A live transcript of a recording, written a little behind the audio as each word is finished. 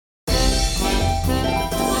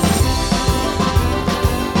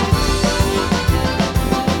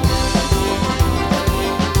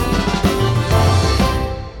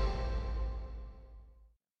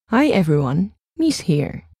Hi everyone, Mies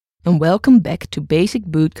here, and welcome back to Basic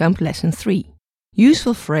Bootcamp Lesson 3,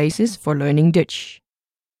 Useful Phrases for Learning Dutch.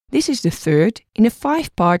 This is the third in a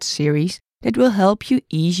 5-part series that will help you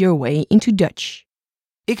ease your way into Dutch.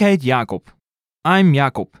 Ik heet Jacob. I'm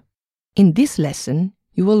Jacob. In this lesson,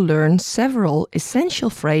 you will learn several essential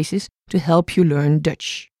phrases to help you learn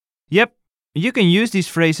Dutch. Yep, you can use these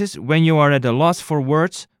phrases when you are at a loss for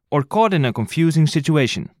words or caught in a confusing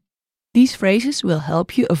situation. These phrases will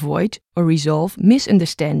help you avoid or resolve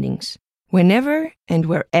misunderstandings whenever and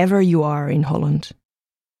wherever you are in Holland.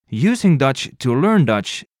 Using Dutch to learn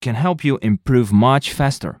Dutch can help you improve much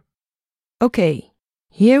faster. Okay,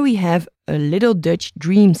 here we have a little Dutch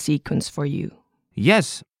dream sequence for you.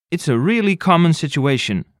 Yes, it's a really common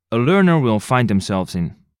situation a learner will find themselves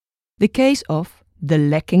in. The case of the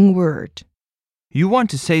lacking word. You want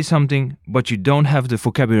to say something, but you don't have the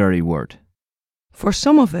vocabulary word. For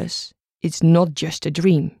some of us, it's not just a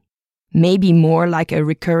dream, maybe more like a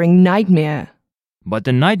recurring nightmare. But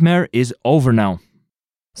the nightmare is over now.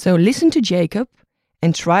 So listen to Jacob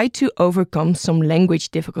and try to overcome some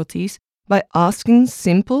language difficulties by asking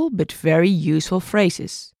simple but very useful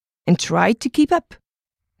phrases. And try to keep up.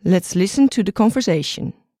 Let's listen to the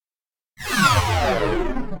conversation.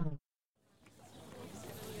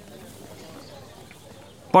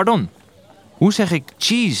 Pardon, hoe zeg ik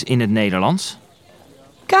cheese in het Nederlands?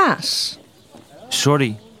 Kaas.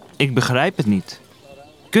 Sorry, ik begrijp het niet.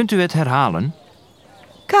 Kunt u het herhalen?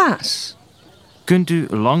 Kaas. Kunt u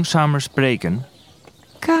langzamer spreken?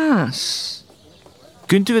 Kaas.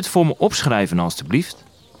 Kunt u het voor me opschrijven alstublieft?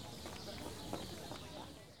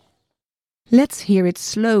 Let's hear it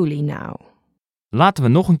slowly now. Laten we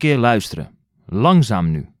nog een keer luisteren.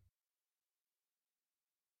 Langzaam nu.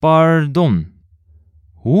 Pardon.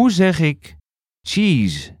 Hoe zeg ik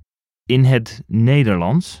cheese in het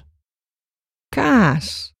Nederlands?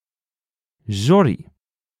 Kaas. Sorry.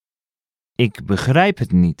 Ik begrijp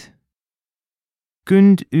het niet.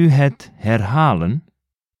 Kunt u het herhalen?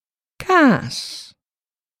 Kaas.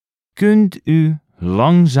 Kunt u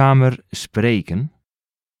langzamer spreken?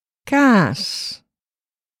 Kaas.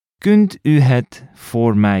 Kunt u het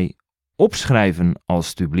voor mij opschrijven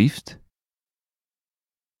alstublieft?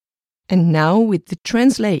 And now with the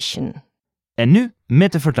translation. En nu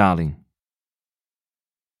met de vertaling.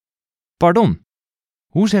 Pardon,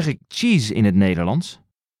 hoe zeg ik cheese in het Nederlands?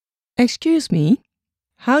 Excuse me,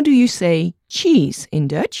 how do you say cheese in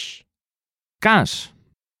Dutch? Kaas.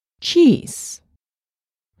 Cheese.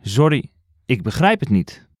 Sorry, ik begrijp het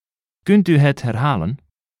niet. Kunt u het herhalen?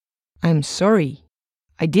 I'm sorry,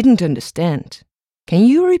 I didn't understand. Can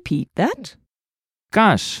you repeat that?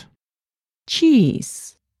 Kaas.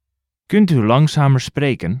 Cheese. Kunt u langzamer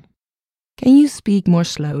spreken? Can you speak more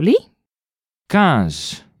slowly?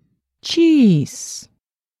 Kaas. Cheese.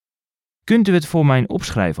 Kunt u het voor mij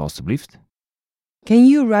opschrijven alstublieft? Can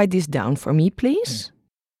you write this down for me, please?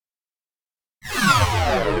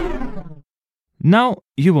 Now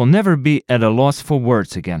you will never be at a loss for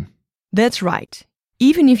words again. That's right.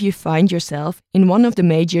 Even if you find yourself in one of the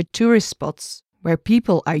major tourist spots where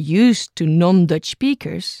people are used to non-Dutch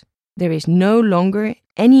speakers, there is no longer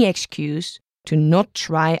any excuse to not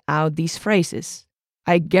try out these phrases.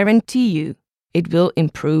 I guarantee you, it will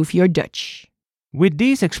improve your Dutch. With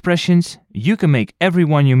these expressions, you can make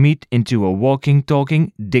everyone you meet into a walking,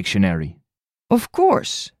 talking dictionary. Of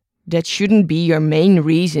course, that shouldn't be your main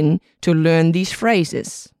reason to learn these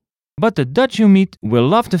phrases. But the Dutch you meet will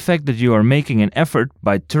love the fact that you are making an effort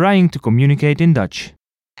by trying to communicate in Dutch.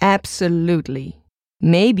 Absolutely.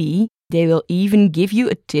 Maybe they will even give you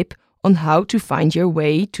a tip on how to find your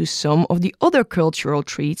way to some of the other cultural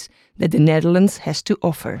treats that the Netherlands has to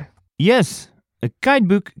offer. Yes, a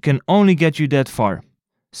guidebook can only get you that far.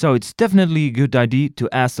 So it's definitely a good idea to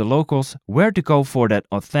ask the locals where to go for that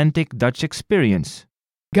authentic Dutch experience.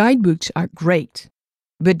 Guidebooks are great,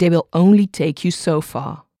 but they will only take you so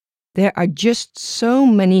far. There are just so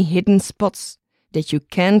many hidden spots that you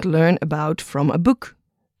can't learn about from a book.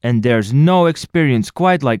 And there's no experience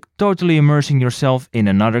quite like totally immersing yourself in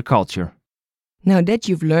another culture. Now that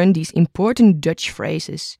you've learned these important Dutch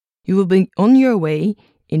phrases, you will be on your way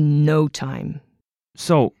in no time.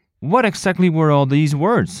 So, what exactly were all these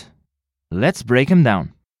words? Let's break them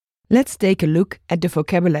down. Let's take a look at the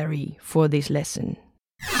vocabulary for this lesson.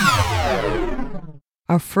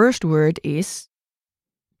 Our first word is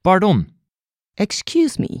Pardon.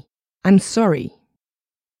 excuse me, I'm sorry.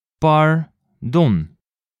 Pardon.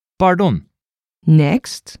 Pardon.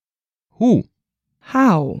 Next, Hoe.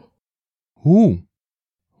 how. Hoe.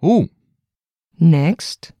 Hoe.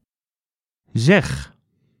 Next, Zeg.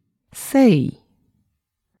 say.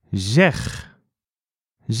 Zeg.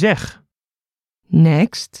 Zeg.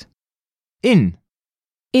 Next. In.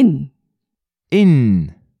 In.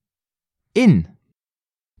 In. In.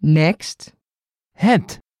 Next.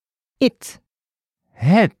 Het. It.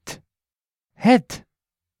 Het. Het.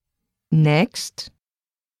 Next.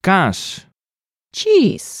 Kaas.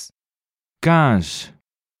 Cheese. Kaas.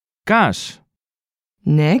 Kaas.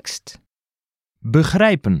 Next.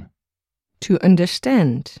 Begrijpen. To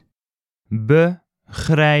understand.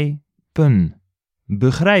 Begrijpen.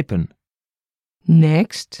 Begrijpen.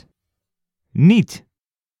 Next. Niet.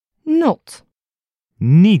 Not.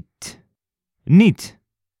 Niet. Niet.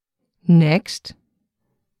 Next.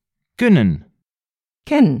 Kunnen.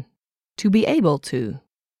 Can. To be able to.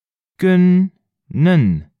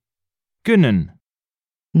 Kunnen. Kunnen.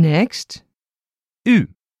 Next. U.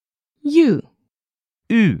 You.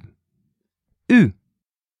 U. U.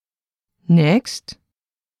 Next.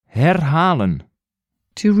 Herhalen.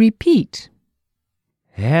 To repeat.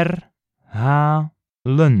 Herhalen.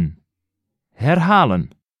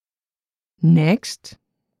 Herhalen. Next.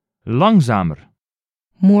 Langzamer.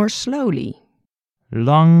 More slowly.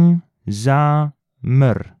 Langzamer.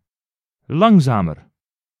 Langzamer.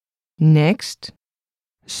 Next.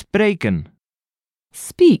 Spreken.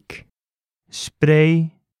 Speak.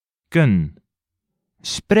 Spreken.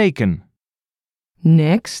 Spreken.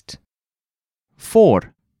 Next.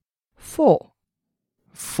 Voor. For.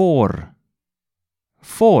 Voor.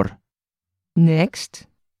 Voor. Next.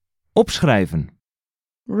 Opschrijven.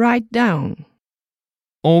 Write down.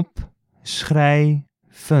 Opschrijven.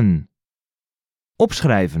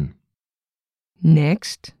 Opschrijven.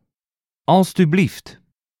 Next. Alstublieft.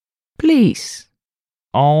 Please.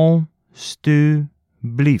 Alstublieft.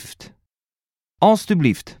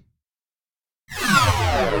 Alstublieft.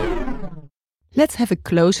 Let's have a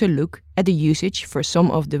closer look at the usage for some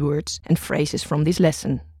of the words and phrases from this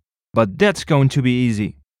lesson. But that's going to be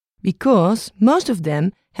easy. Because most of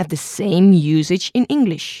them have the same usage in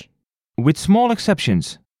English. With small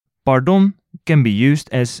exceptions. Pardon can be used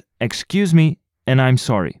as excuse me and I'm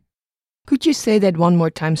sorry. Could you say that one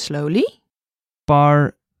more time slowly?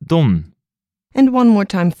 Pardon. And one more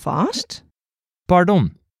time fast?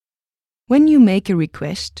 Pardon. When you make a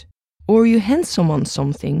request or you hand someone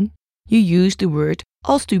something, you use the word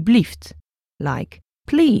alstublieft, like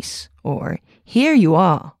please or here you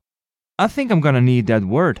are. I think I'm gonna need that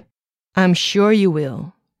word. I'm sure you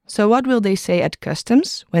will. So what will they say at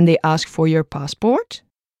customs when they ask for your passport?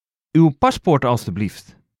 Uw paspoort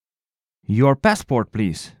alstublieft. Your passport,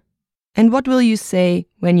 please. And what will you say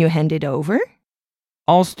when you hand it over?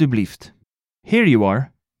 Alstublieft. Here you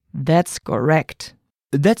are. That's correct.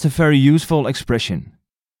 That's a very useful expression.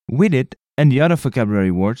 With it and the other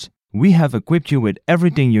vocabulary words, we have equipped you with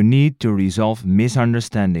everything you need to resolve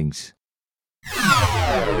misunderstandings.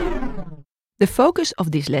 The focus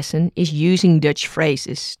of this lesson is using Dutch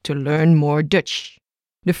phrases to learn more Dutch.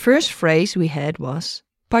 The first phrase we had was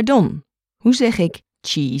pardon. Hoe zeg ik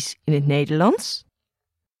cheese in het Nederlands?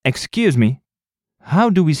 Excuse me, how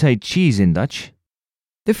do we say cheese in Dutch?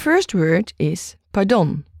 The first word is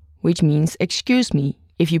pardon, which means excuse me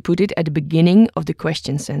if you put it at the beginning of the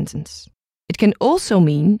question sentence. It can also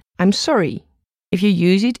mean I'm sorry if you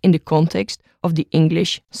use it in the context of the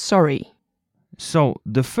English sorry. So,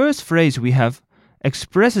 the first phrase we have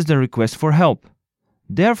expresses the request for help.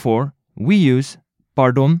 Therefore, we use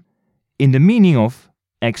pardon in the meaning of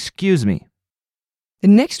excuse me. The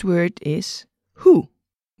next word is hoe,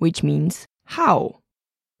 which means how.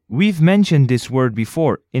 We've mentioned this word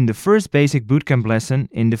before in the first basic bootcamp lesson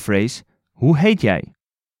in the phrase Hoe heet jij?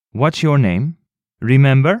 What's your name?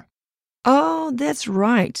 Remember? Oh, that's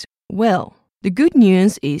right. Well, the good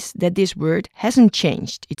news is that this word hasn't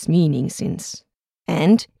changed its meaning since.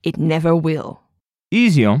 And it never will.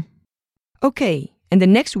 Easy on. Okay, and the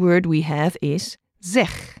next word we have is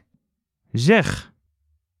zeg. Zeg.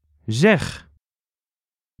 Zeg.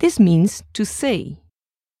 This means to say.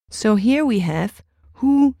 So here we have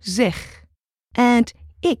hoe zeg and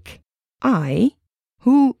ik, I,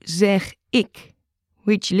 hoe zeg ik,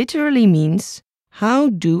 which literally means how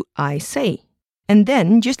do I say? And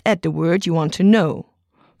then just add the word you want to know,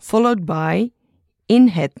 followed by in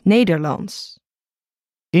het Nederlands.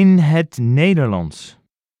 In het Nederlands.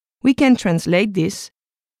 We can translate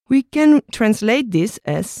this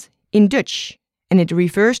as in Dutch, and it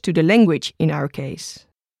refers to the language in our case.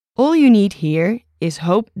 All you need here is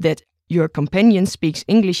hope that your companion speaks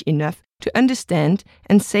English enough to understand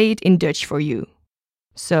and say it in Dutch for you.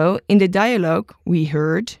 So, in the dialogue we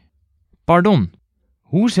heard... Pardon,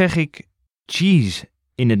 hoe zeg ik cheese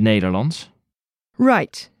in het Nederlands?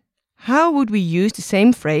 Right. How would we use the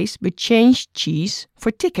same phrase but change cheese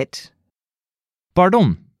for ticket?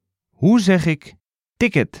 Pardon, hoe zeg ik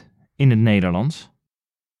ticket in het Nederlands?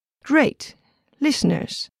 Great.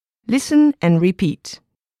 Listeners, listen and repeat.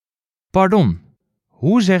 Pardon,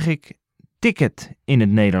 hoe zeg ik ticket in het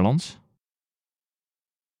Nederlands?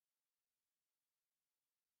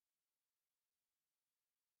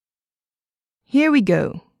 Here we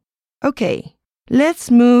go. Okay, let's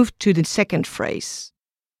move to the second phrase.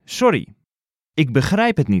 Sorry, ik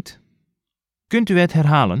begrijp het niet. Kunt u het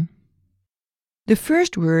herhalen? The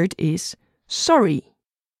first word is sorry,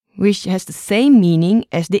 which has the same meaning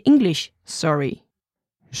as the English sorry.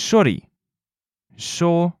 Sorry.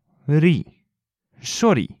 Sorry.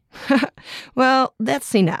 Sorry. Well,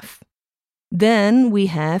 that's enough. Then we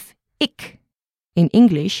have ik. In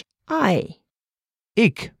English, I.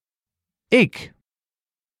 Ik.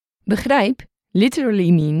 Begrijp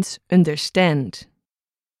literally means understand.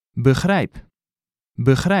 Begrijp.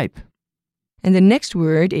 And the next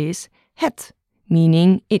word is het,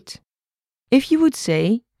 meaning it. If you would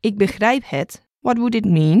say, ik begrijp het, what would it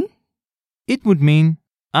mean? It would mean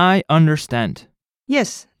I understand.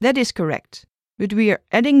 Yes, that is correct. But we are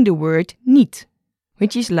adding the word niet,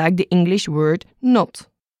 which is like the English word not.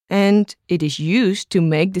 And it is used to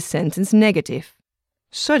make the sentence negative.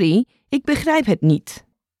 Sorry, ik begrijp het niet.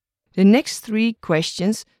 The next three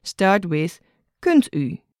questions start with kunt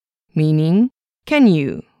u, meaning can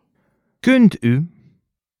you. Kunt u?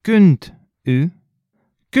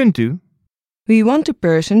 We want the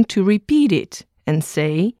person to repeat it and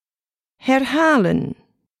say herhalen.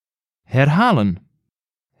 Herhalen.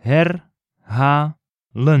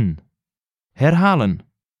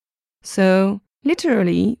 So,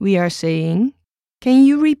 literally, we are saying, can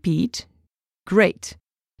you repeat? Great.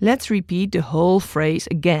 Let's repeat the whole phrase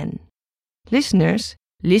again. Listeners,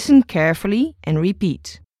 listen carefully and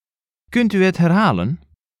repeat. Kunt u het herhalen?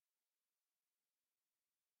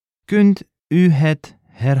 Kunt u het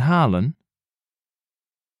herhalen?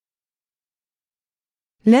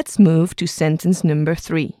 Let's move to sentence number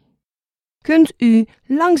 3. Kunt u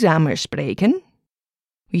langzamer spreken?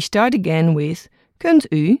 We start again with kunt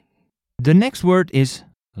u. The next word is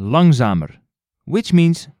langzamer, which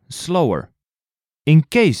means slower. In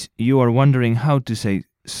case you are wondering how to say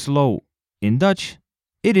slow in Dutch,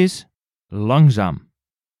 it is langzaam.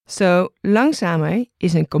 So, langzamer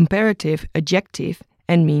is a comparative adjective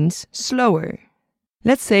and means slower.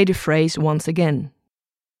 Let's say the phrase once again.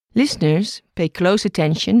 Listeners, pay close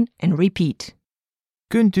attention and repeat.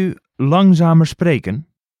 Kunt u langzamer spreken?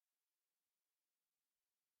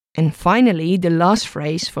 And finally, the last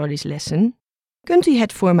phrase for this lesson. Kunt u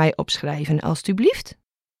het voor mij opschrijven, alstublieft?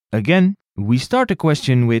 Again, we start the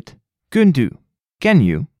question with kunt u, can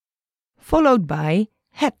you, Followed by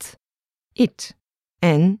het, it,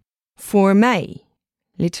 and voor mij,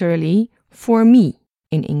 literally for me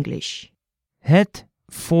in English. het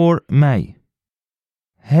voor mij.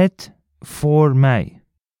 Het voor mij.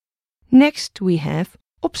 Next we have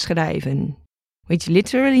opschrijven, which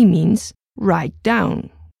literally means write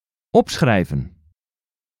down. Opschrijven.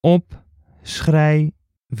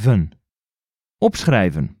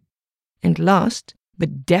 Opschrijven. And last,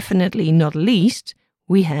 but definitely not least,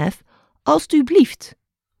 we have alstublieft,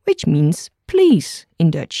 which means please in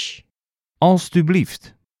Dutch.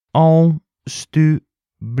 Alstublieft.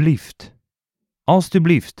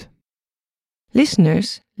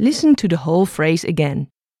 Listeners, listen to the whole phrase again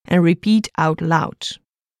and repeat out loud.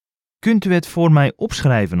 Kunt u het voor mij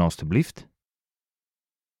opschrijven, alstublieft?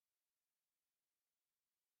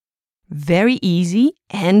 Very easy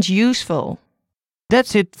and useful.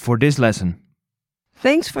 That's it for this lesson.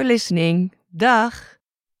 Thanks for listening. Dag!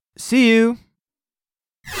 See you!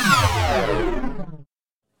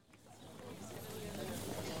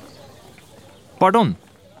 Pardon,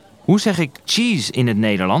 hoe zeg ik cheese in het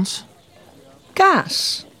Nederlands?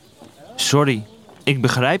 Kaas. Sorry, ik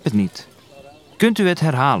begrijp het niet. Kunt u het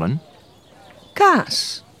herhalen?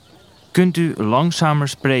 Kaas. Kunt u langzamer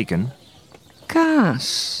spreken?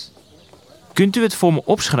 Kaas. Kunt u het voor me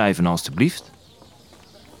opschrijven, alstublieft?